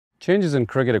Changes in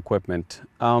cricket equipment.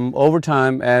 Over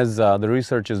time, as the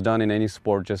research is done in any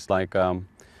sport, just like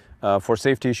for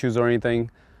safety issues or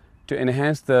anything, to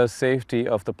enhance the safety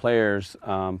of the players,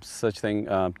 such thing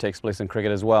takes place in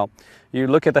cricket as well. You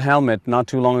look at the helmet, not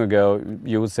too long ago,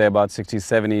 you would say about 60s,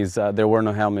 70s, there were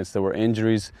no helmets, there were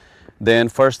injuries. Then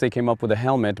first they came up with a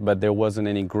helmet, but there wasn't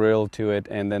any grill to it,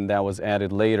 and then that was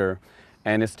added later.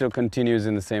 And it still continues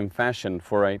in the same fashion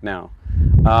for right now.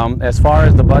 As far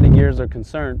as the body gears are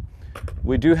concerned,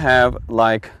 we do have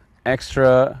like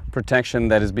extra protection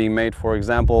that is being made. For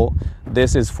example,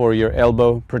 this is for your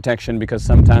elbow protection, because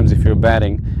sometimes if you're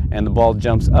batting and the ball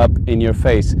jumps up in your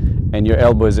face and your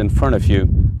elbow is in front of you,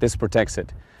 this protects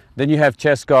it. Then you have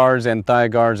chest guards and thigh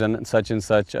guards and such.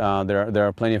 There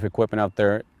are plenty of equipment out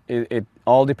there. It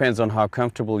all depends on how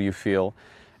comfortable you feel,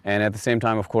 and at the same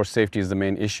time, of course, safety is the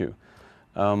main issue.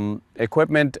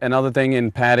 Equipment, another thing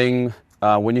in padding,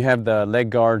 when you have the leg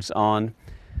guards on,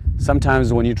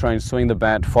 sometimes when you try and swing the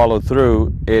bat, follow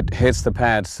through, it hits the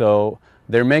pads. So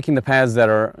they're making the pads that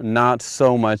are not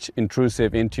so much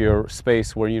intrusive into your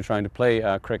space where you're trying to play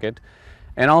cricket.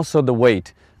 And also the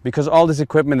weight, because all this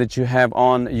equipment that you have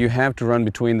on, you have to run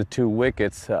between the two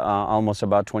wickets, almost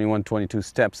about 21, 22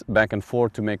 steps back and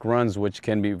forth to make runs, which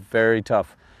can be very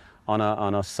tough on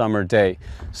a summer day.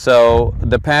 So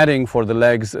the padding for the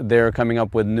legs, they're coming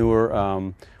up with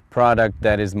newer product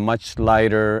that is much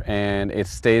lighter and it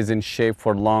stays in shape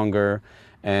for longer,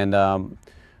 and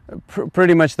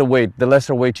pretty much the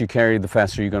lesser weight you carry, the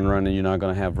faster you're going to run, and you're not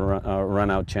going to have run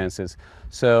out chances.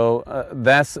 So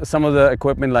that's some of the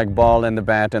equipment like ball and the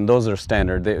bat, and those are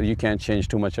standard. You can't change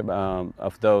too much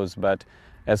of those. But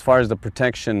as far as the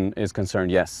protection is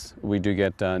concerned, yes, we do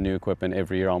get new equipment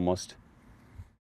every year almost.